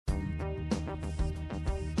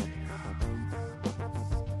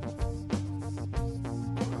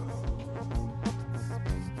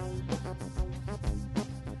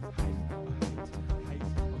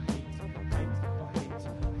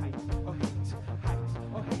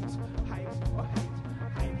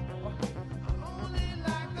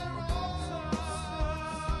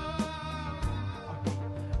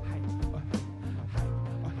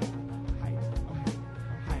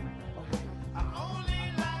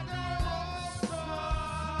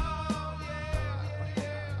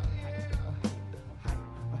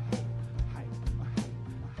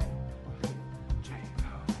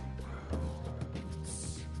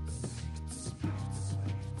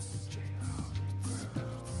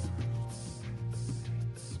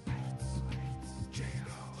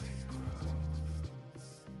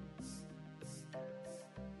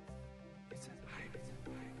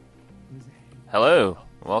Hello,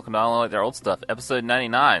 welcome to I Only Like Their Old Stuff, episode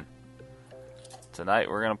 99. Tonight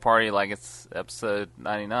we're going to party like it's episode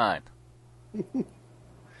 99.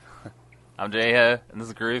 I'm J-Ho, and this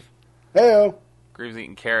is Groove. Heyo. Groove's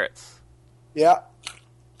eating carrots. Yeah.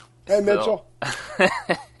 Hey, Mitchell.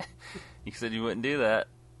 You said you wouldn't do that.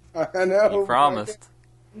 I know. You promised.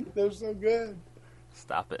 They're so good.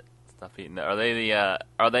 Stop it. Stop eating them. Are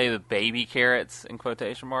they the baby carrots in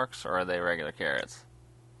quotation marks, or are they regular carrots?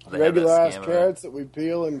 Regular ass carrots that we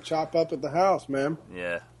peel and chop up at the house, man.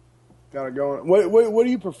 Yeah. Gotta go on. What do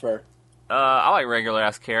you prefer? I like regular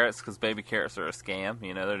ass carrots because baby carrots are a scam.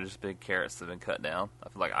 You know, they're just big carrots that have been cut down. I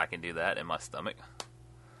feel like I can do that in my stomach.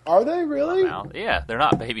 Are they really? Yeah, they're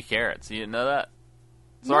not baby carrots. You didn't know that?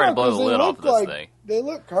 Sorry to blow the lid off of this thing. They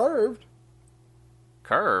look curved.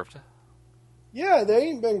 Curved? Yeah, they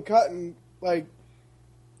ain't been cutting, like,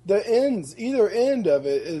 the ends, either end of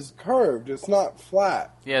it is curved. It's not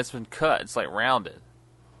flat. Yeah, it's been cut. It's like rounded.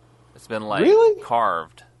 It's been like really?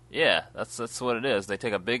 Carved. Yeah, that's what it is. They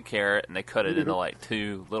take a big carrot and they cut it into like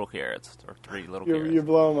 2 little carrots or 3 little carrots. You're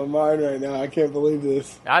blowing my mind right now. I can't believe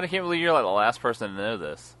this. I can't believe you're like the last person to know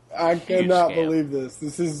this. I cannot believe this.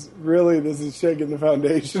 This is shaking the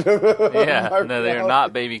foundation of yeah, my no, they are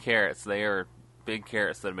not baby carrots. They are big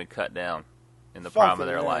carrots that have been cut down in the prime of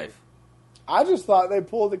their life. I just thought they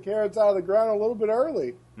pulled the carrots out of the ground a little bit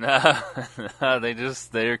early. No,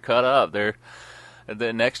 they're cut up.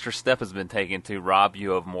 An extra step has been taken to rob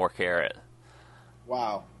you of more carrot.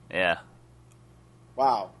 Wow. Yeah.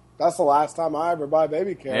 Wow. That's the last time I ever buy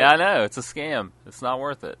baby carrots. Yeah, I know. It's a scam. It's not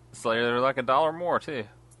worth it. It's like they're like $1 more too.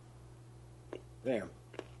 Damn.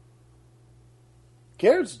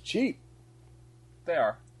 Carrots are cheap. They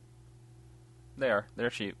are. They're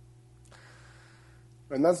cheap.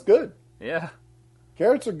 And that's good. Yeah.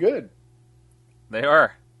 Carrots are good. They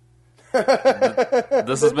are.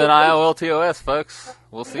 This has been IOLTOS, folks.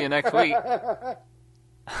 We'll see you next week.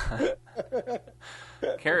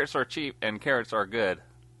 Carrots are cheap and carrots are good.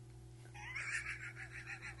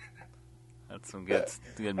 That's some good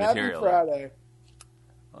material. Happy Friday.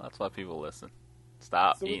 Well, that's why people listen.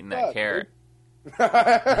 Stop eating that carrot.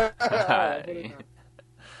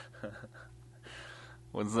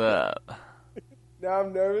 What's up? Now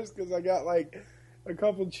I'm nervous because I got like a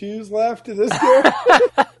couple chews left in this carrot.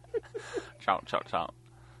 Chomp, chomp, chomp.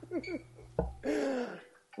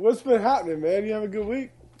 What's been happening, man? You have a good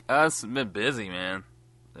week? It's been busy, man.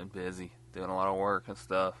 Been busy. Doing a lot of work and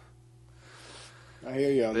stuff. I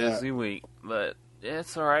hear you on that. Busy week. But yeah,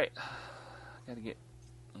 it's alright. Gotta get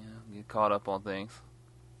caught up on things.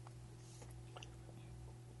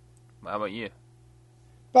 How about you?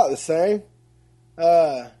 About the same.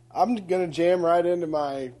 I'm gonna jam right into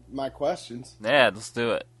my questions. Yeah, let's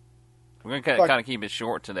do it. We're gonna kind of keep it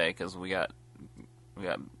short today because we got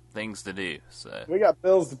things to do. So we got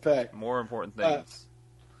bills to pay. More important things.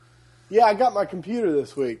 Yeah, I got my computer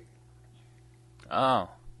this week. Oh.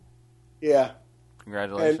 Yeah.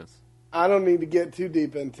 Congratulations. And I don't need to get too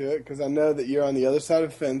deep into it because I know that you're on the other side of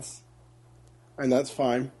the fence, and that's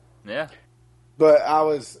fine. Yeah. But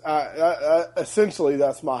essentially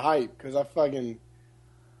that's my hype because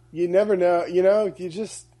you never know, you know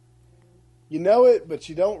it, but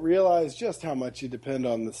you don't realize just how much you depend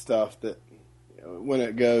on the stuff that when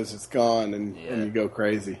it goes, it's gone and you go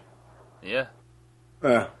crazy. Yeah.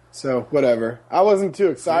 So whatever. I wasn't too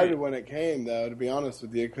excited when it came though, to be honest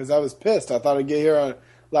with you, because I was pissed. I thought I'd get here on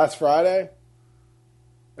last Friday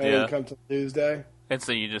and it didn't come till Tuesday. And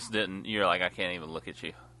so you just didn't, you're like, I can't even look at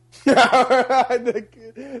you. The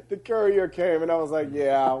courier came and I was like,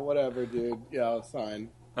 yeah, whatever, dude. Yeah, it's fine.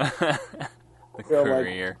 The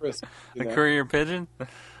courier. Like the courier pigeon?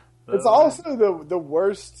 It's also the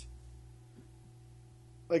worst.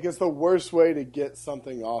 Like, it's the worst way to get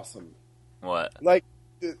something awesome. What? Like,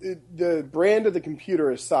 the brand of the computer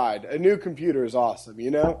aside, a new computer is awesome,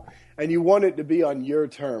 you know? And you want it to be on your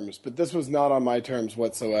terms, but this was not on my terms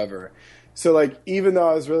whatsoever. So, like, even though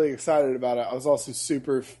I was really excited about it, I was also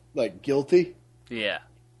super, like, guilty. Yeah.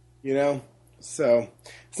 You know? So,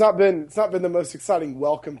 it's not been the most exciting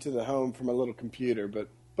welcome to the home from a little computer, but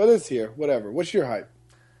it's here. Whatever. What's your hype?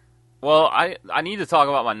 Well, I need to talk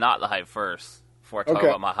about my not the hype first before I talk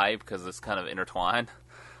about my hype because it's kind of intertwined.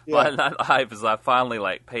 Yeah. My not the hype is I finally,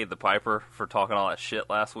 like, paid the piper for talking all that shit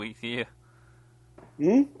last week to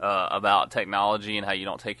you. About technology and how you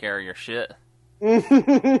don't take care of your shit.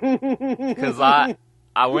 Because I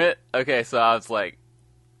went, so I was like,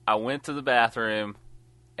 I went to the bathroom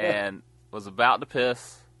and was about to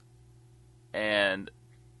piss and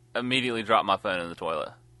immediately dropped my phone in the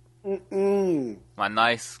toilet. My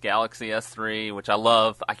nice Galaxy S3, which I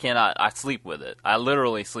love. I sleep with it. I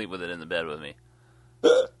literally sleep with it in the bed with me.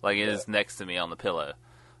 Like, it is next to me on the pillow.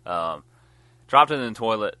 Dropped it in the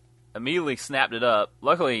toilet. Immediately snapped it up.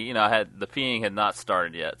 Luckily, the peeing had not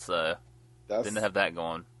started yet, so didn't have that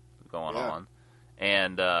going on.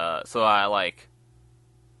 And so I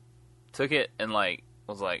took it and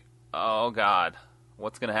was like, oh god,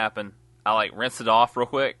 what's gonna happen? I rinsed it off real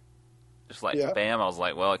quick, just bam. I was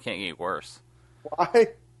like, well, it can't get worse. Why?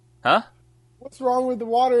 Huh? What's wrong with the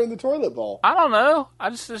water in the toilet bowl? I don't know.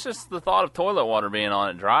 It's just the thought of toilet water being on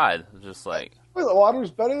it dried. Just like, toilet water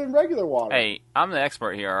is better than regular water. Hey, I'm the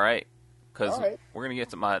expert here, all right? Because we're gonna get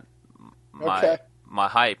to my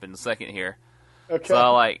hype in a second here. Okay.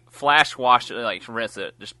 So I flash wash it, rinse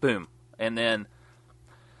it, just boom, and then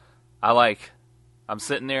I'm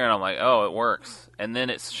sitting there and I'm like, oh, it works, and then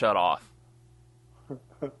it's shut off,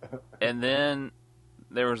 and then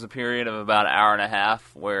there was a period of about an hour and a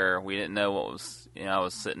half where we didn't know what was. I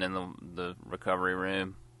was sitting in the recovery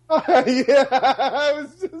room. Yeah, I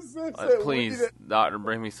was just saying, please, doctor,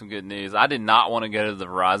 bring me some good news. I did not want to go to the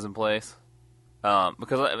Verizon place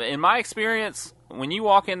because, in my experience, when you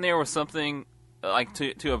walk in there with something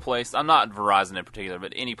to a place, I'm not Verizon in particular,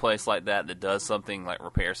 but any place like that does something like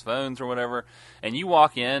repairs phones or whatever, and you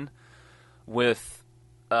walk in with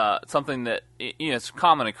something that it's a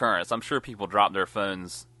common occurrence. I'm sure people drop their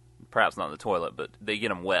phones, perhaps not in the toilet, but they get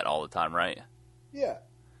them wet all the time, right? Yeah.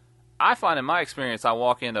 I find in my experience, I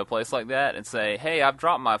walk into a place like that and say, hey, I've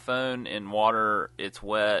dropped my phone in water, it's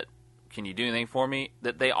wet, can you do anything for me?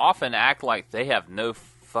 That they often act like they have no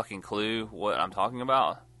fucking clue what I'm talking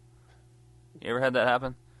about. You ever had that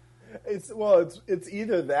happen? It's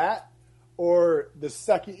either that or the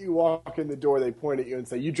second you walk in the door, they point at you and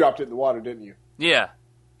say, you dropped it in the water, didn't you? Yeah.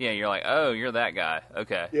 Yeah, you're like, oh, you're that guy.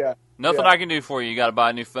 Okay. Yeah. Nothing I can do for you. You got to buy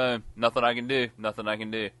a new phone. Nothing I can do.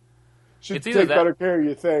 Should take better care of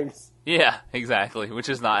your things. Yeah, exactly, which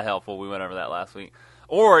is not helpful. We went over that last week.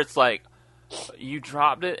 Or it's like, you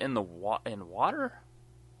dropped it in in water?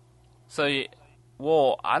 So,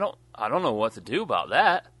 I don't know what to do about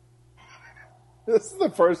that. This is the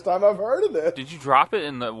first time I've heard of this. Did you drop it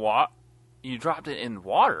in the You dropped it in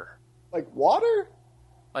water. Like water?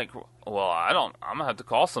 I'm going to have to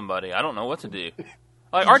call somebody. I don't know what to do.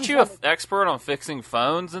 Aren't you an expert on fixing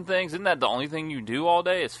phones and things? Isn't that the only thing you do all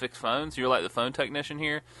day is fix phones? You're like the phone technician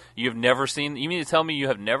here. You mean to tell me you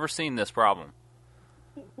have never seen this problem?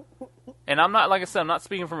 And I'm not, like I said, I'm not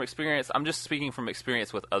speaking from experience. I'm just speaking from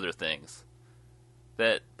experience with other things.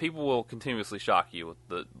 That people will continuously shock you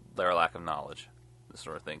with their lack of knowledge. This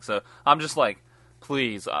sort of thing. So I'm just like,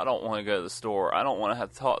 please, I don't want to go to the store. I don't want to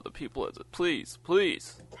have to talk to people. Please.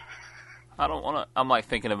 I don't want to. I'm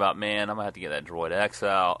thinking about, man, I'm going to have to get that Droid X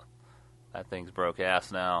out. That thing's broke ass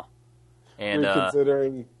now. And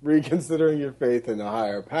reconsidering your faith in a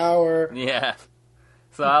higher power. Yeah.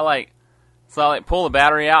 So I pull the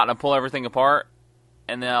battery out and I pull everything apart.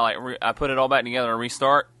 And then I put it all back together and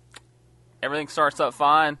restart. Everything starts up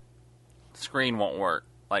fine. The screen won't work.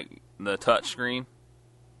 The touch screen.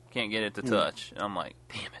 Can't get it to touch. And I'm like,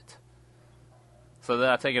 damn it. So then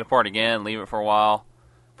I take it apart again, leave it for a while.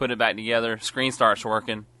 Put it back together, screen starts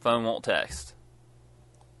working, phone won't text.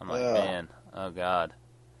 I'm like, man, oh god.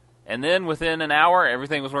 And then within an hour,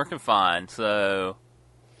 everything was working fine. So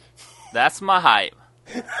that's my hype.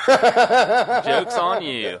 Joke's on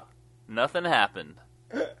you. Nothing happened.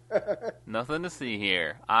 Nothing to see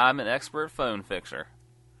here. I'm an expert phone fixer.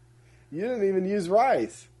 You didn't even use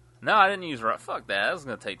rice. No, I didn't use rice. Fuck that. That was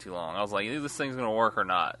going to take too long. I was like, either this thing's going to work or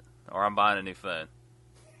not. Or I'm buying a new phone.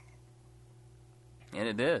 And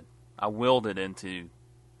it did. I willed it into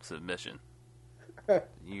submission.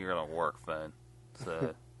 You're going to work, phone.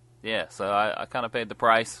 So, yeah. So I kind of paid the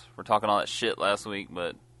price for talking all that shit last week,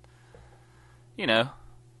 but, It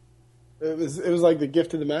was like the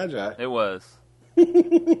gift of the Magi. It was.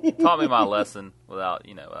 Taught me my lesson without,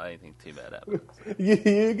 anything too bad happening.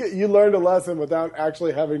 You learned a lesson without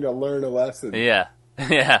actually having to learn a lesson. Yeah.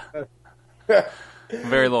 Yeah.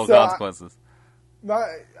 Very little consequences. My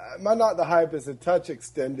not the hype is a touch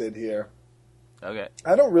extended here. Okay.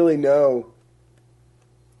 I don't really know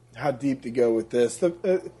how deep to go with this.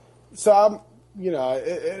 So I'm,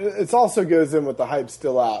 it also goes in with the hype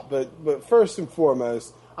still out. But first and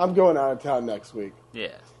foremost, I'm going out of town next week.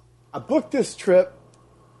 Yeah. I booked this trip,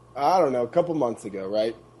 I don't know, a couple months ago,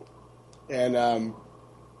 right? And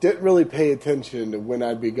didn't really pay attention to when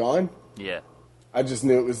I'd be gone. Yeah. I just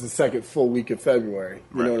knew it was the second full week of February.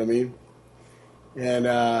 You know what I mean?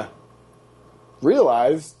 And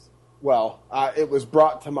realized, it was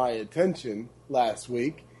brought to my attention last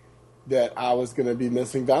week that I was going to be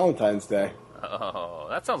missing Valentine's Day. Oh,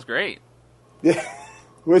 that sounds great. Yeah,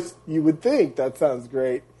 which you would think that sounds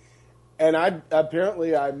great. And I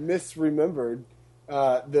misremembered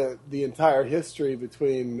the entire history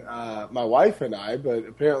between my wife and I, but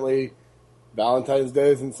apparently Valentine's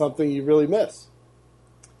Day isn't something you really miss.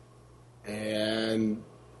 And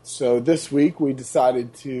so this week we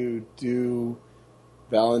decided to do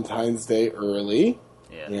Valentine's Day early.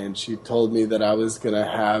 Yeah. And she told me that I was going to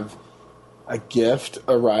have a gift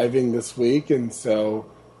arriving this week. And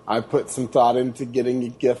so I put some thought into getting a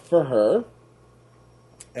gift for her.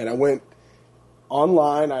 And I went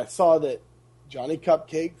online. I saw that Johnny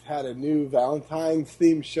Cupcakes had a new Valentine's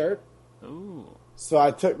themed shirt. Ooh. So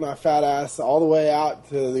I took my fat ass all the way out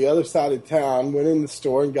to the other side of town, went in the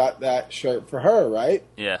store and got that shirt for her, right?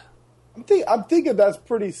 Yeah. I'm thinking that's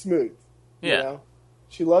pretty smooth. Yeah. You know?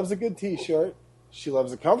 She loves a good T-shirt. She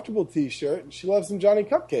loves a comfortable T-shirt. And she loves some Johnny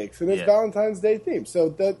Cupcakes. And it's Valentine's Day theme. So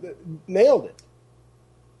that nailed it.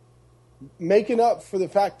 Making up for the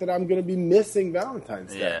fact that I'm going to be missing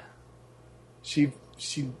Valentine's Day. Yeah.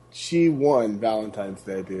 She won Valentine's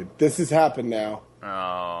Day, dude. This has happened now.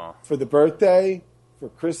 Oh. For the birthday, for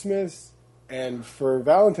Christmas, and for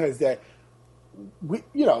Valentine's Day.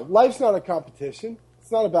 Life's not a competition.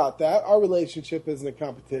 It's not about that. Our relationship isn't a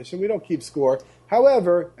competition. We don't keep score.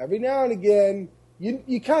 However, every now and again,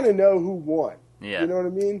 you kind of know who won. Yeah. You know what I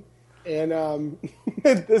mean? And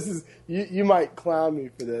this is you might clown me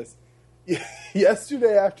for this.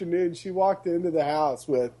 Yesterday afternoon, she walked into the house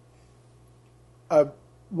with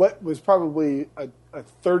what was probably a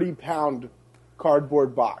 30-pound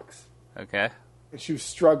cardboard box. Okay. And she was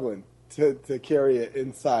struggling to carry it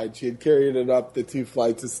inside. She had carried it up the 2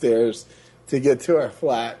 flights of stairs to get to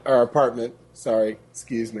our apartment. Sorry,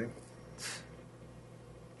 excuse me.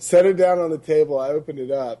 Set it down on the table. I opened it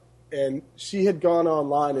up, and she had gone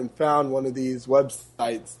online and found one of these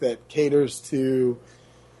websites that caters to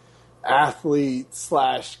athletes /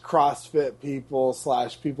 CrossFit people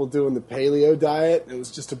 / people doing the paleo diet. It was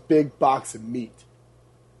just a big box of meat.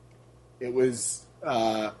 It was,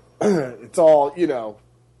 it's all,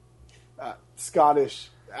 Scottish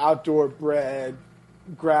outdoor bred,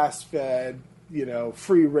 grass-fed,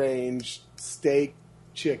 free-range steak,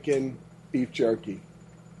 chicken, beef jerky.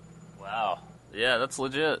 Wow. Yeah, that's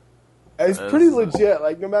legit. It's pretty legit.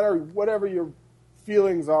 Like, no matter whatever your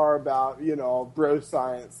feelings are about, bro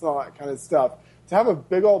science and all that kind of stuff, to have a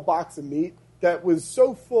big old box of meat that was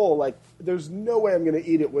so full, like, there's no way I'm going to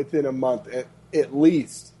eat it within a month at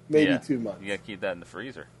least, maybe 2 months. You got to keep that in the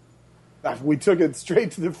freezer. We took it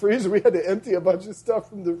straight to the freezer. We had to empty a bunch of stuff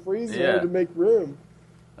from the freezer to make room.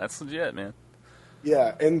 That's legit, man.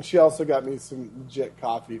 Yeah, and she also got me some legit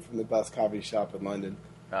coffee from the best coffee shop in London.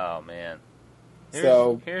 Oh, man.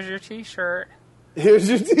 Here's your T-shirt. Here's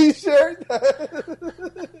your T-shirt.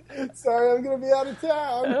 Sorry, I'm going to be out of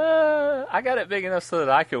town. I got it big enough so that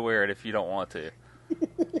I could wear it if you don't want to.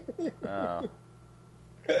 Oh.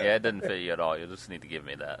 Yeah, it doesn't fit you at all. You'll just need to give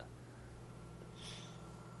me that.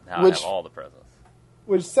 Now I have all the presents.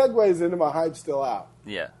 Which segues into my Hype Still Out.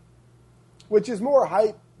 Yeah. Which is more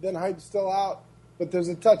hype than Hype Still Out, but there's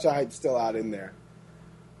a touch of Hype Still Out in there.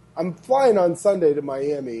 I'm flying on Sunday to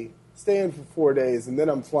Miami, staying for 4 days, and then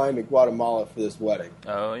I'm flying to Guatemala for this wedding.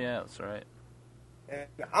 Oh, yeah, that's right. And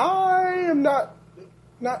I am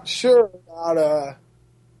not sure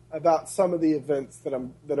about some of the events that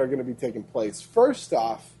are going to be taking place. First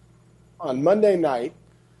off, on Monday night,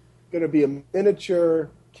 going to be a miniature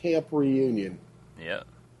camp reunion. Yeah.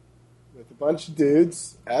 With a bunch of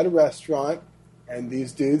dudes at a restaurant, and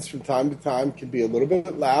these dudes from time to time can be a little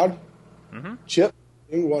bit loud. Mm-hmm. Chip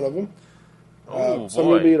being one of them. Oh, so I'm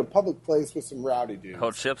going to be at a public place with some rowdy dudes.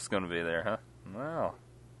 Oh, Chip's going to be there, huh? Wow.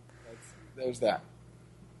 There's that.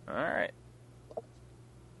 All right.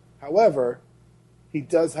 However, he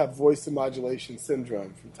does have voice modulation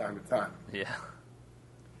syndrome from time to time. Yeah.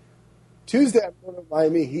 Tuesday, I'm going to a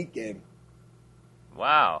Miami Heat game.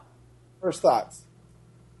 Wow. First thoughts?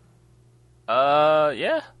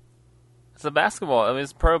 Yeah. It's a basketball. I mean,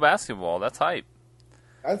 it's pro basketball. That's hype.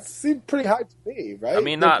 That seemed pretty hyped to me, right? I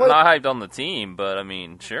mean, not hyped on the team, but I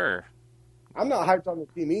mean, sure. I'm not hyped on the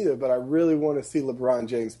team either, but I really want to see LeBron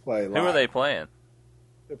James play live. Who are they playing?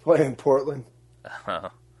 They're playing Portland.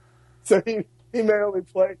 Oh. So he may only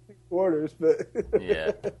play 2 quarters, but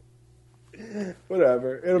yeah.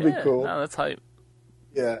 Whatever. It'll be cool. No, that's hype.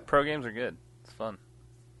 Yeah. Pro games are good. It's fun.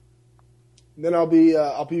 And then I'll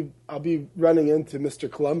be running into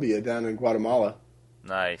Mr. Columbia down in Guatemala.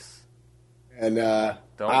 Nice. And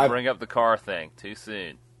don't bring up the car thing too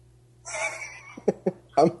soon.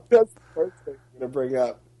 That's the first thing I'm going to bring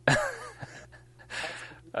up.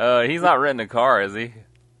 He's not renting a car, is he?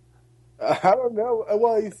 I don't know.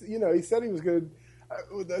 Well, he said he was going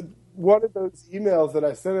to. One of those emails that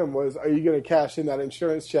I sent him was, "Are you going to cash in that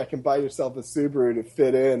insurance check and buy yourself a Subaru to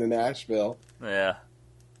fit in Asheville?" Yeah.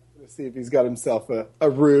 To see if he's got himself a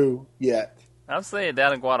Roo yet. I'm saying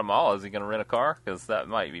down in Guatemala, is he going to rent a car? Because that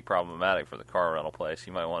might be problematic for the car rental place.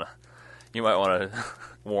 You might want to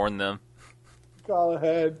warn them. Call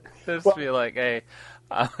ahead. Just be like, hey,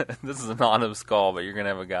 this is an anonymous call, but you're going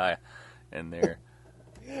to have a guy in there.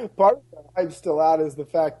 Part of the hype still out is the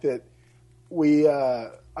fact that we've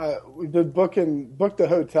been booked a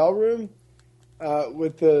hotel room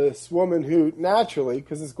with this woman who naturally,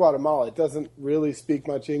 because it's Guatemala, it doesn't really speak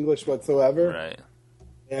much English whatsoever. Right.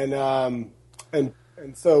 And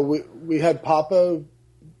so we had Papo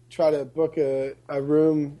try to book a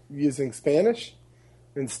room using Spanish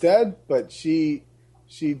instead, but Papo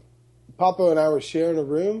and I were sharing a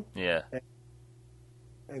room. Yeah.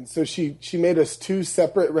 And so she made us 2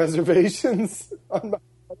 separate reservations on my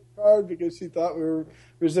credit card because she thought we were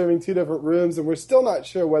reserving 2 different rooms, and we're still not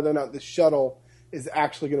sure whether or not the shuttle is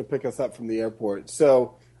actually going to pick us up from the airport.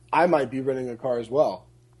 So I might be renting a car as well.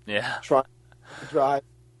 Yeah. Trying to drive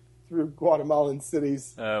through Guatemalan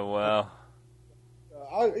cities. Oh, wow.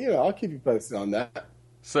 I'll keep you posted on that.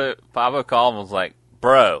 So Pablo called and was like,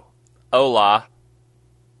 bro, hola.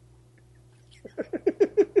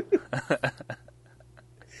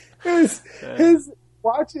 his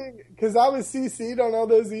watching, because I was CC'd on all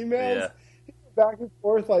those emails. Yeah. He went back and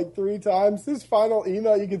forth like 3 times. His final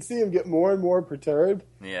email, you could see him get more and more perturbed.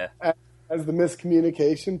 Yeah. As the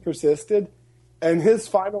miscommunication persisted. And his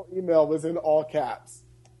final email was in all caps.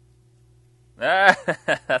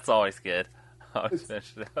 That's always good. Always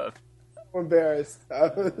finish it up. So embarrassed. I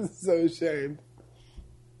was so ashamed.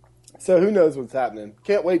 So who knows what's happening.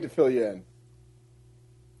 Can't wait to fill you in.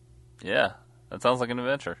 Yeah. That sounds like an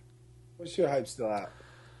adventure. What's your hype still out?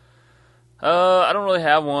 I don't really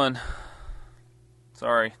have one.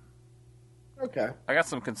 Sorry. Okay. I got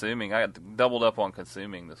some consuming. I got doubled up on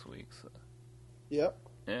consuming this week. So. Yep.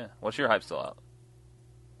 Yeah. What's your hype still out?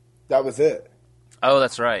 That was it. Oh,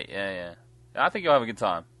 that's right. Yeah. I think you'll have a good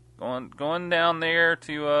time. Going down there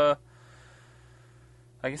to,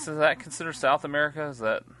 I guess, is that considered South America? Is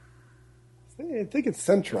that? I think it's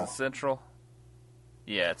Central. Central?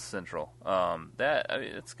 Yeah, it's Central.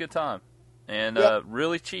 It's a good time. And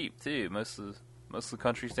really cheap, too. Most of the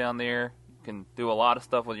countries down there, you can do a lot of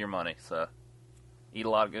stuff with your money. So, eat a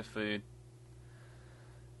lot of good food.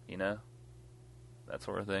 That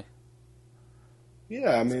sort of thing.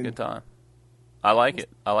 Yeah, I mean, it's a good time. I like it.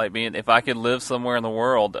 I like being. If I could live somewhere in the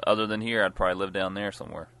world other than here, I'd probably live down there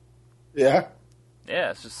somewhere. Yeah. Yeah,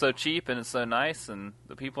 it's just so cheap and it's so nice, and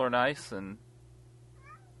the people are nice, and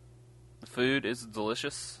the food is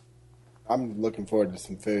delicious. I'm looking forward to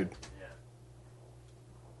some food. Yeah.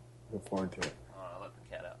 Look forward to it. Oh, I'll let the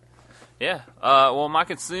cat out. Yeah. Well, my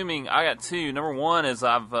consuming, I got 2. Number 1 is you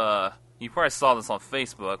probably saw this on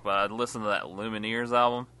Facebook, but I listened to that Lumineers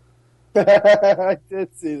album. I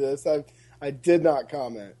did see this. I did not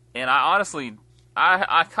comment. And I honestly,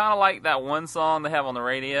 I kind of like that one song they have on the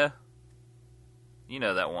radio. You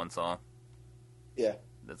know that one song? Yeah.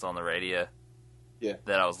 That's on the radio? Yeah.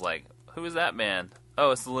 That I was like, who is that band?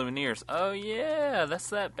 Oh, it's the Lumineers. Oh, yeah, that's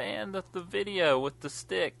that band, the video with the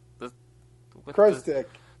stick. Crow stick.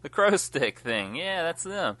 The crow stick thing. Yeah, that's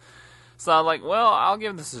them. So I'm like, well, I'll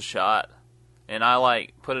give this a shot. And I,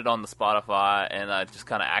 put it on the Spotify, and I just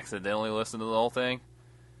kind of accidentally listened to the whole thing.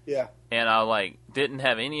 Yeah. And I, didn't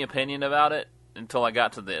have any opinion about it until I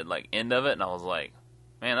got to the, end of it, and I was like,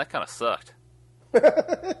 man, that kind of sucked.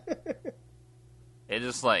 It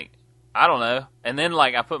just, I don't know. And then,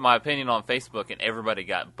 I put my opinion on Facebook, and everybody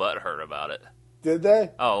got butthurt about it. Did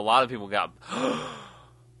they? Oh, a lot of people got,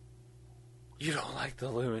 you don't like the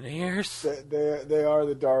Lumineers? They are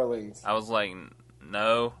the darlings. I was like,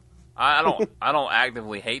 no. I don't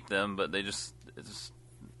actively hate them, but it's just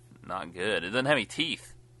not good. It doesn't have any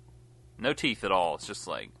teeth. No teeth at all. It's just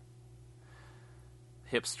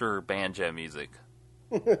hipster banjo music.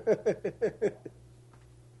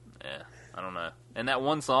 Yeah, I don't know. And that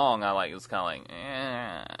one song I like is kind of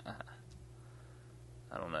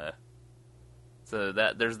I don't know. So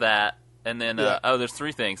there's that, and then there's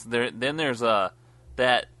 3 things. Then there's that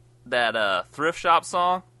thrift shop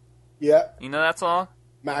song. Yeah. You know that song?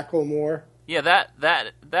 Macklemore. Yeah,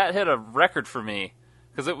 that hit a record for me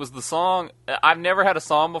because it was the song. I've never had a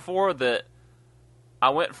song before that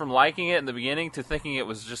I went from liking it in the beginning to thinking it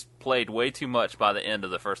was just played way too much by the end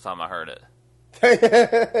of the first time I heard it.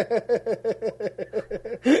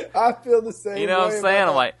 I feel the same. You know what I'm saying?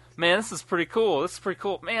 I'm like, man, this is pretty cool.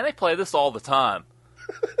 Man, they play this all the time.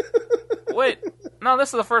 Wait, no, this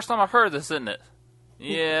is the first time I've heard this, isn't it?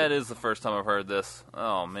 Yeah, it is the first time I've heard this.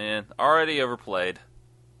 Oh, man. Already overplayed.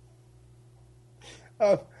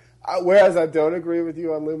 Whereas I don't agree with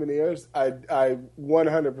you on Lumineers, I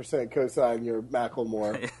 100% co-sign your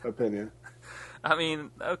Macklemore opinion. I mean,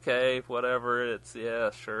 okay, whatever.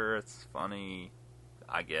 Sure, it's funny,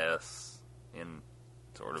 I guess, in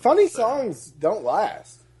sort of... Funny songs don't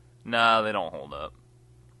last. No, they don't hold up.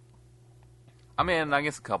 I mean, I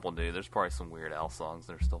guess a couple do. There's probably some Weird Al songs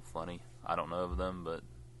that are still funny. I don't know of them, but...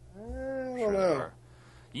 I don't know.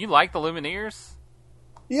 You like the Lumineers?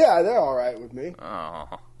 Yeah, they're all right with me. Oh.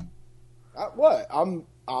 What? I'm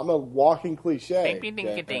a walking cliche. Ding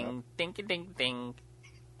ding ding ding ding ding.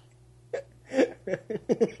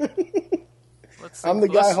 I'm the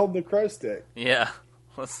guy holding the crow stick. Yeah,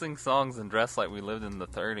 let's sing songs and dress like we lived in the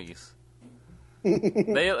 30s.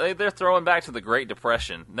 They're throwing back to the Great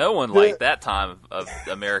Depression. No one liked that time of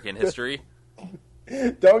American history.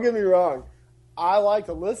 Don't get me wrong. I like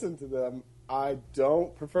to listen to them. I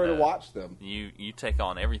don't prefer to watch them. You take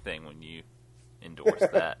on everything when you endorse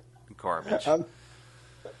that garbage.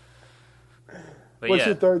 What's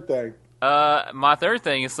your third thing? My third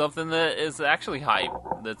thing is something that is actually hype.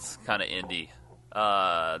 That's kind of indie.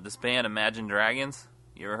 This band, Imagine Dragons.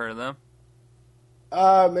 You ever heard of them?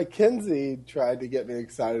 Mackenzie tried to get me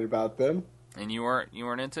excited about them, and you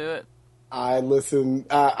weren't into it. I listened.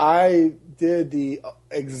 I did the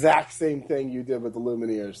exact same thing you did with the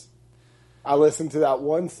Lumineers. I listened to that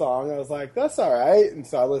one song. I was like, "That's all right," and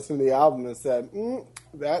so I listened to the album and said,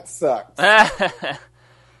 "That sucks."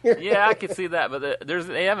 Yeah, I could see that, but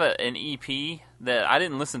they have an EP that I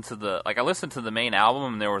didn't listen to I listened to the main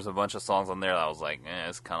album, and there was a bunch of songs on there that I was like,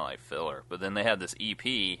 it's kind of like filler. But then they had this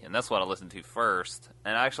EP, and that's what I listened to first.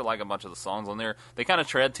 And I actually like a bunch of the songs on there. They kind of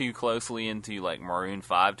tread too closely into like Maroon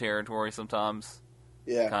 5 territory sometimes.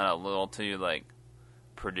 Yeah, kind of a little too like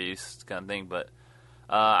produced kind of thing. But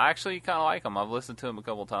I actually kind of like them. I've listened to them a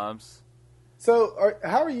couple times. So,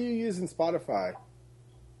 how are you using Spotify?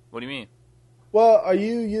 What do you mean? Well, are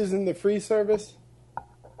you using the free service?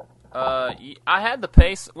 I had the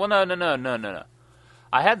pace. Well, no.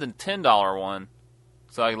 I had the $10 one,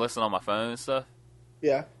 so I could listen on my phone and stuff.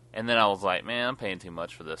 Yeah. And then I was like, man, I'm paying too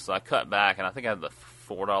much for this, so I cut back, and I think I have the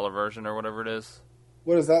 $4 version or whatever it is.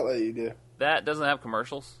 What does that let you do? That doesn't have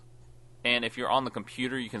commercials, and if you're on the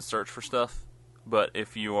computer, you can search for stuff. But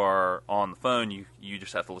if you are on the phone, you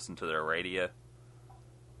just have to listen to their radio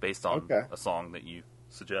based on a song that you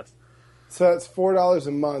suggest. So that's $4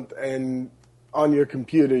 a month, and on your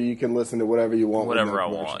computer you can listen to whatever you want. Whatever I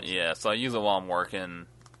want, yeah. So I use it while I'm working,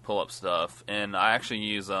 pull up stuff, and I actually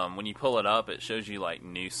use when you pull it up, it shows you like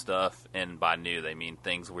new stuff, and by new they mean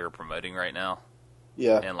things we're promoting right now.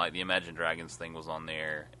 Yeah. And like the Imagine Dragons thing was on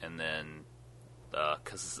there, and then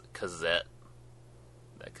Cassette,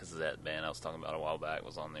 that Cassette band I was talking about a while back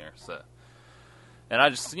was on there. So, and I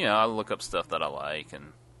just I look up stuff that I like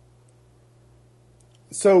and.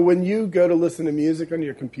 So when you go to listen to music on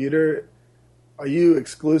your computer, are you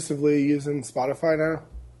exclusively using Spotify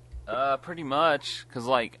now? Pretty much, because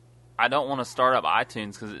like I don't want to start up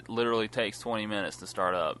iTunes because it literally takes 20 minutes to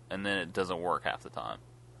start up, and then it doesn't work half the time.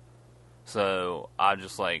 So I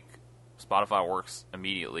just like Spotify works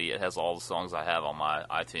immediately. It has all the songs I have on my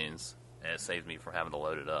iTunes, and it saves me from having to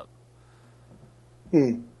load it up.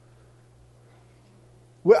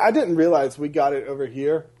 Well, I didn't realize we got it over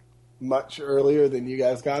here much earlier than you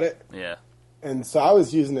guys got it. Yeah. And so I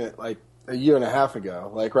was using it like a year and a half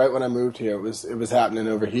ago. Like right when I moved here, it was happening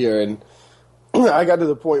over here, and I got to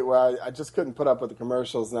the point where I just couldn't put up with the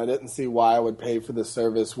commercials, and I didn't see why I would pay for the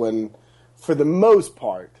service when, for the most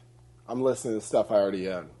part, I'm listening to stuff I already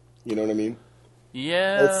own. You know what I mean?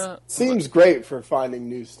 Yeah. It seems great for finding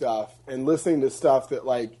new stuff and listening to stuff that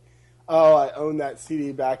like, oh, I own that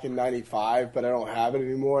CD back in '95, but I don't have it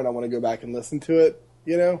anymore, and I want to go back and listen to it.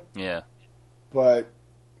 Yeah. But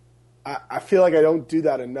I feel like I don't do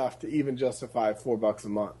that enough to even justify $4 a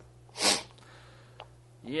month.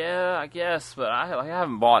 Yeah, I guess, but I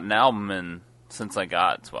haven't bought an album since I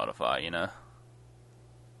got Spotify,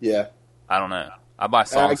 Yeah. I don't know. I buy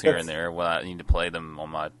songs here and there when I need to play them on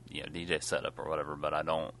my DJ setup or whatever, but I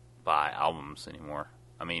don't buy albums anymore.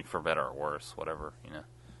 I mean, for better or worse, whatever,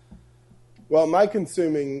 Well, my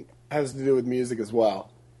consuming has to do with music as well.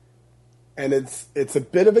 And it's a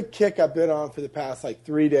bit of a kick I've been on for the past,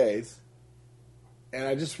 3 days. And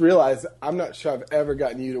I just realized I'm not sure I've ever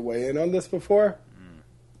gotten you to weigh in on this before.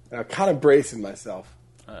 And I'm kind of bracing myself.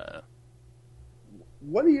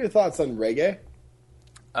 What are your thoughts on reggae?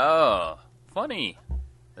 Oh, funny.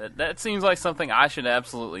 That seems like something I should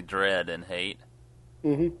absolutely dread and hate.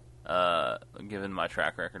 Mm-hmm. given my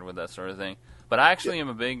track record with that sort of thing. But I actually am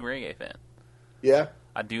a big reggae fan. Yeah?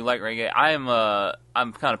 I do like reggae.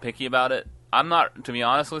 I'm kind of picky about it. I'm not, to be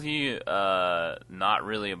honest with you, not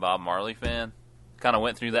really a Bob Marley fan. Kind of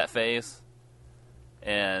went through that phase,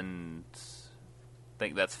 and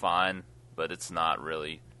think that's fine, but it's not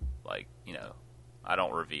really, like, I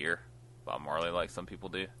don't revere Bob Marley like some people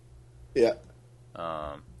do. Yeah.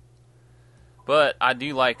 But I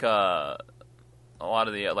do like a lot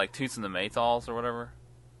of the, like, Toots and the Maytals or whatever.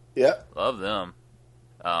 Yeah. Love them.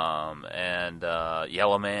 And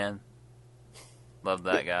Yellow Man. Love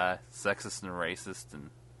that guy. Sexist and racist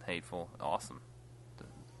and hateful. Awesome.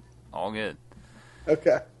 All good.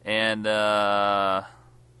 Okay. And, there's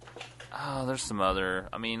some other,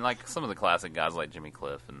 like some of the classic guys like Jimmy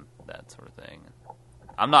Cliff and that sort of thing.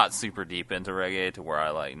 I'm not super deep into reggae to where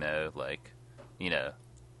I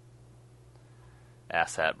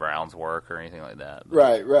Asshat Brown's work or anything like that.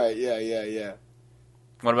 But Right. Yeah.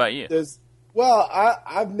 what about you?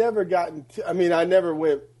 I've never gotten I never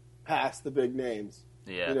went past the big names.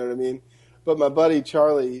 Yeah. You know what I mean? But my buddy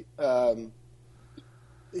Charlie,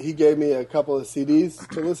 he gave me a couple of CDs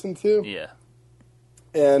to listen to. Yeah.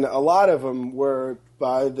 And a lot of them were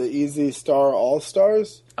by the Easy Star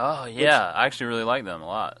All-Stars. Oh, yeah. I actually really like them a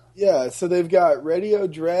lot. Yeah, so they've got Radio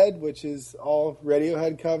Dread, which is all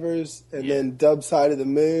Radiohead covers, and then Dub Side of the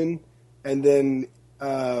Moon, and then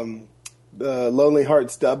the Lonely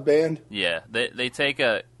Hearts Dub Band. Yeah, they take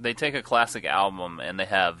a classic album and they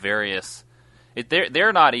have various.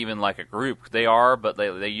 They're not even like a group. They are, but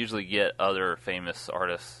they usually get other famous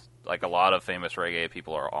artists. Like a lot of famous reggae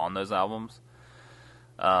people are on those albums.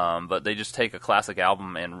 But they just take a classic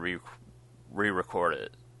album and re-record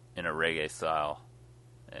it in a reggae style,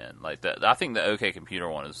 and like that. I think the OK Computer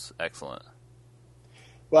one is excellent.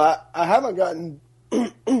 Well, I haven't gotten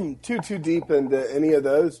too deep into any of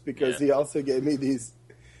those because he also gave me these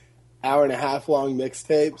hour-and-a-half long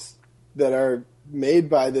mixtapes that are made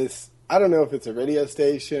by this. I don't know if it's a radio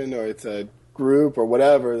station or it's a group or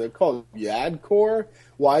whatever. They're called Yaadcore,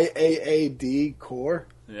 YAAD Core.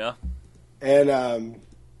 Yeah, and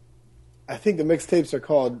I think the mixtapes are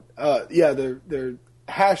called they're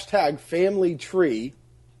hashtag Family Tree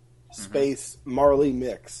space Marley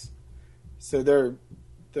Mix. So they're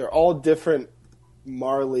all different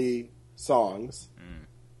Marley songs.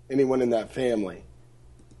 Anyone in that family,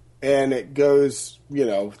 and it goes.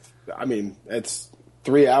 It's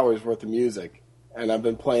 3 hours worth of music, and I've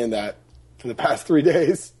been playing that for the past 3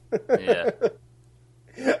 days. Yeah.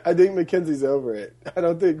 I think Mackenzie's over it. I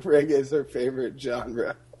don't think reggae is her favorite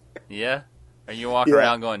genre. Yeah? Are you walking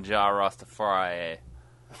around going, Ja Rastafari?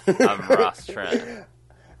 I'm Ross Trent.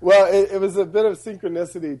 Well, it was a bit of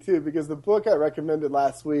synchronicity, too, because the book I recommended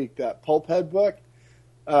last week, that Pulphead book,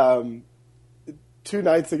 2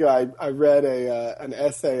 nights ago I read an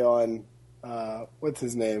essay on, what's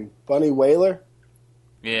his name? Bunny Wailer?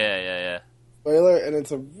 Yeah. Wailer, and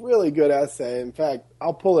it's a really good essay. In fact,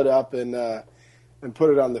 I'll pull it up and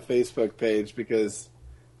put it on the Facebook page because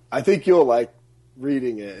I think you'll like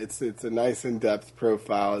reading it. It's a nice in-depth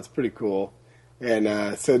profile. It's pretty cool,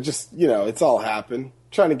 and so just it's all happened.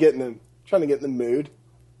 Trying to get in the mood.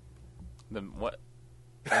 The what?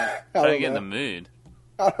 Trying to get in the mood.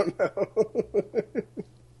 I don't know.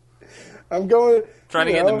 I'm going trying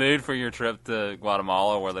to get in the mood for your trip to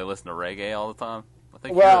Guatemala, where they listen to reggae all the time. I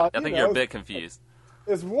think you're a bit confused.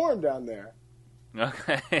 It's warm down there.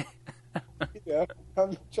 Okay.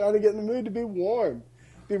 I'm trying to get in the mood to be warm,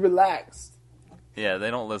 be relaxed. Yeah,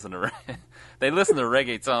 they don't listen to reggae. They listen to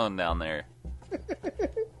reggaeton down there.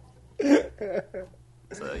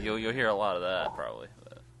 So you'll hear a lot of that probably.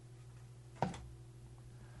 But.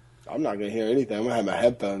 I'm not gonna hear anything. I'm gonna have my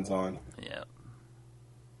headphones on. Yeah.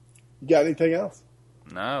 You got anything else?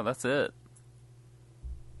 No, that's it.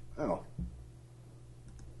 Oh.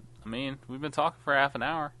 We've been talking for half an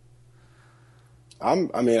hour.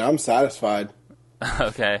 I'm satisfied.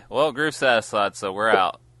 Okay. Well, Groove's satisfied, so we're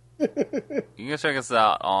out. You can check us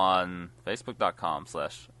out on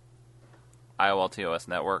Facebook.com/IOLTOS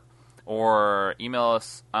Network, or email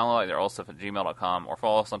us, I only like their old stuff at gmail.com, or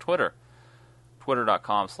follow us on Twitter,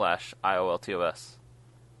 Twitter.com/IOLTOS.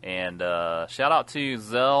 And shout out to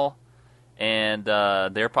Zell and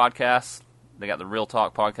their podcast. They got the Real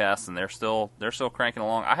Talk podcast, and they're still cranking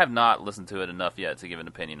along. I have not listened to it enough yet to give an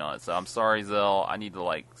opinion on it, so I'm sorry, Zell. I need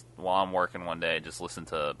to, while I'm working one day, just listen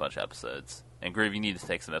to a bunch of episodes. And Groove, you need to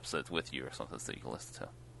take some episodes with you or something so you can listen to.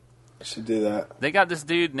 I should do that. They got this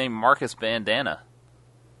dude named Marcus Bandana.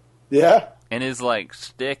 Yeah? And his,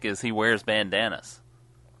 shtick is he wears bandanas.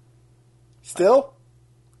 Still?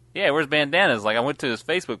 Yeah, where's bandanas? Like, I went to his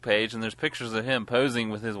Facebook page, and there's pictures of him posing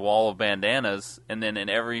with his wall of bandanas, and then in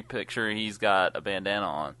every picture, he's got a bandana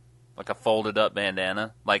on. Like a folded-up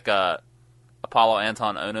bandana. Like Apollo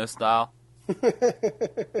Anton Ono style.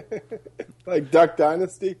 Like Duck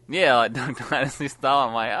Dynasty? Yeah, like Duck Dynasty style.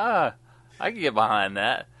 I'm like, I can get behind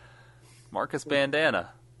that. Marcus Bandana.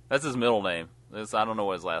 That's his middle name. I don't know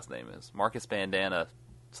what his last name is. Marcus Bandana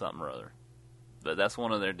something or other. But that's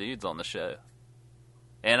one of their dudes on the show.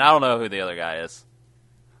 And I don't know who the other guy is.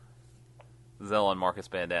 Zell and Marcus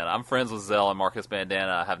Bandana. I'm friends with Zell and Marcus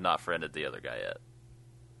Bandana. I have not friended the other guy yet.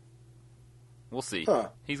 We'll see. Huh.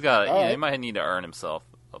 He's got. All right. He might need to earn himself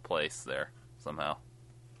a place there somehow.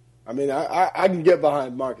 I mean, I can get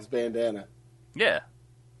behind Marcus Bandana. Yeah,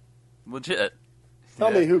 legit.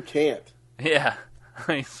 Tell me who can't. Yeah,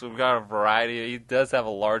 we've got a variety. He does have a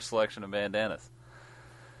large selection of bandanas.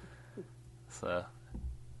 So,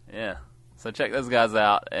 yeah. So check those guys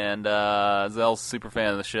out. And Zell's a super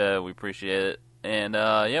fan of the show. We appreciate it. And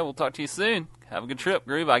yeah, we'll talk to you soon. Have a good trip,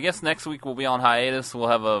 Groove. I guess next week we'll be on hiatus. We'll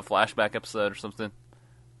have a flashback episode or something.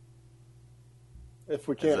 If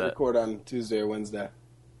we can't record on Tuesday or Wednesday.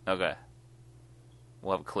 Okay.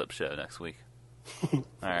 We'll have a clip show next week. All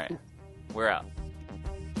right. We're out.